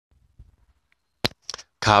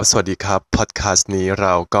ครับสวัสดีครับพอดแคสต์นี้เร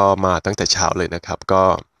าก็มาตั้งแต่เช้าเลยนะครับก็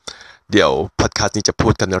เดี๋ยวพอดแคสต์นี้จะพู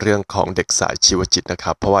ดกันในเรื่องของเด็กสายชีวจิตนะค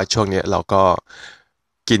รับเพราะว่าช่วงนี้เราก็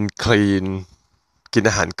กินคลีนกิน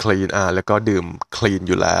อาหารคลีนแล้วก็ดื่มคลีนอ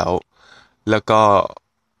ยู่แล้วแล้วก็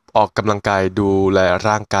ออกกำลังกายดูแล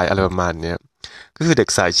ร่างกายอะไรประมาณเนี้ยก็คือเด็ก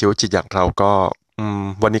สายชีวจิตอย่างเราก็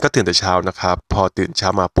วันนี้ก็ตื่นแต่เช้านะครับพอตื่นเช้า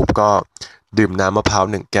มาปุ๊บก็ดื่มน้ำมะพร้าว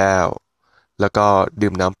1 แก้ว แล้วก็ดื่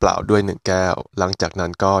มน้ำเปล่าด้วย1 แก้วหลังจากนั้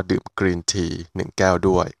นก็ดื่มกรีนที1 แก้ว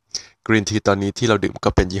ด้วยกรีนทีตอนนี้ที่เราดื่มก็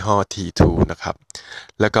เป็นยี่ห้อ T2 นะครับ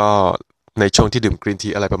แล้วก็ในช่วงที่ดื่มกรีนที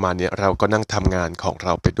อะไรประมาณนี้เราก็นั่งทำงานของเร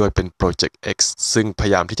าไปด้วยเป็น Project X ซึ่งพย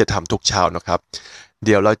ายามที่จะทำทุกเช้านะครับเ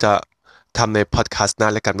ดี๋ยวเราจะทำในพอดแคสต์หน้า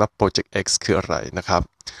แล้วกันว่า Project X คืออะไรนะครับ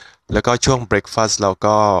แล้วก็ช่วง Breakfast เรา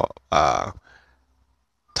ก็อ่า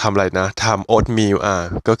ทำอะไรนะทำโอ๊ตมิล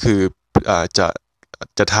ก็คือ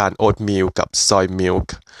จะทานโอ๊ตมิลกับซอยมิล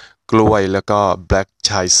ค์กล้วยแล้วก็แบล็กช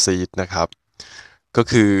ายซีดนะครับก็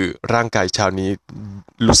คือร่างกายเช้านี้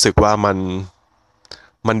รู้สึกว่า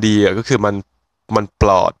มันดีก็คือมันป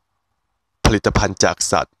ลอดผลิตภัณฑ์จาก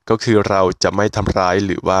สัตว์ก็คือเราจะไม่ทำร้ายห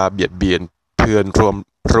รือว่าเบียดเบียนเพื่อน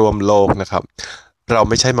ร่วมโลกนะครับเรา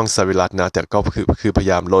ไม่ใช่มังสวิรัตินะแต่ก็คือพยา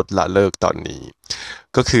ยามลดละเลิกตอนนี้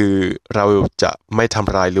ก็คือเราจะไม่ท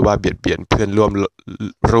ำร้ายหรือว่าเบียดเบียนเพื่อนร่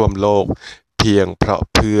วมโลกเพียงเพราะ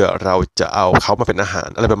เพื่อเราจะเอาเขามาเป็นอาหาร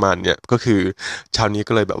อะไรประมาณเนี้ยก็คือเช้านี้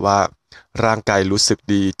ก็เลยแบบว่าร่างกายรู้สึก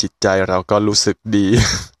ดีจิตใจเราก็รู้สึกดี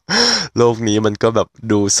โลกนี้มันก็แบบ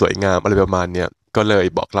ดูสวยงามอะไรประมาณเนี้ยก็เลย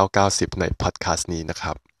บอกเล่า90ในพอดแคสต์นี้นะค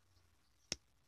รับ